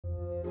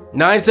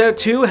Knives Out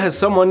 2 has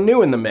someone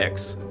new in the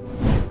mix.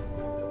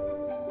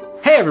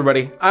 Hey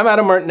everybody, I'm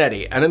Adam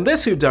Martinetti, and in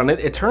this whodunit,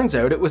 it turns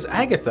out it was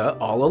Agatha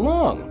all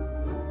along.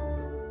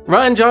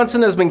 Rian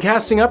Johnson has been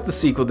casting up the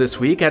sequel this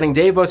week, adding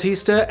Dave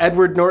Bautista,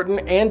 Edward Norton,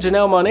 and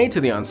Janelle Monae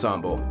to the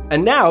ensemble.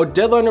 And now,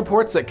 Deadline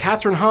reports that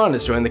Kathryn Hahn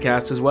has joined the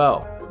cast as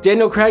well.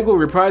 Daniel Craig will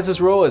reprise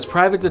his role as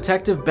private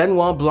detective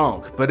Benoit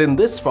Blanc, but in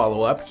this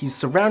follow-up, he's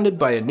surrounded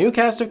by a new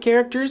cast of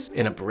characters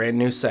in a brand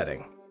new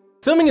setting.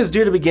 Filming is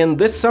due to begin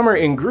this summer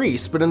in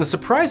Greece, but in a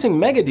surprising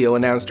megadeal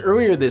announced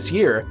earlier this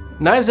year,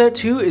 Knives Out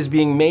 2 is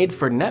being made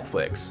for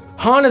Netflix.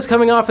 Hahn is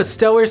coming off a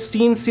stellar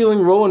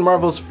scene-stealing role in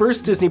Marvel's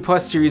first Disney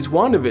Plus series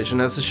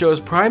WandaVision as the show's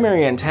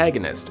primary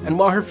antagonist, and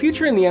while her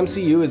future in the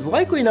MCU is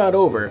likely not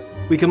over,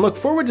 we can look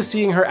forward to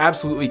seeing her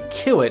absolutely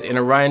kill it in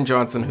a Rian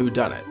Johnson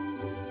whodunit.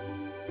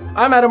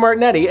 I'm Adam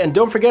Martinetti, and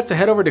don't forget to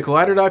head over to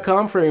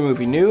Collider.com for your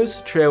movie news,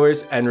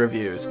 trailers, and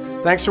reviews.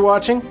 Thanks for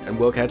watching, and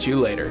we'll catch you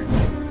later.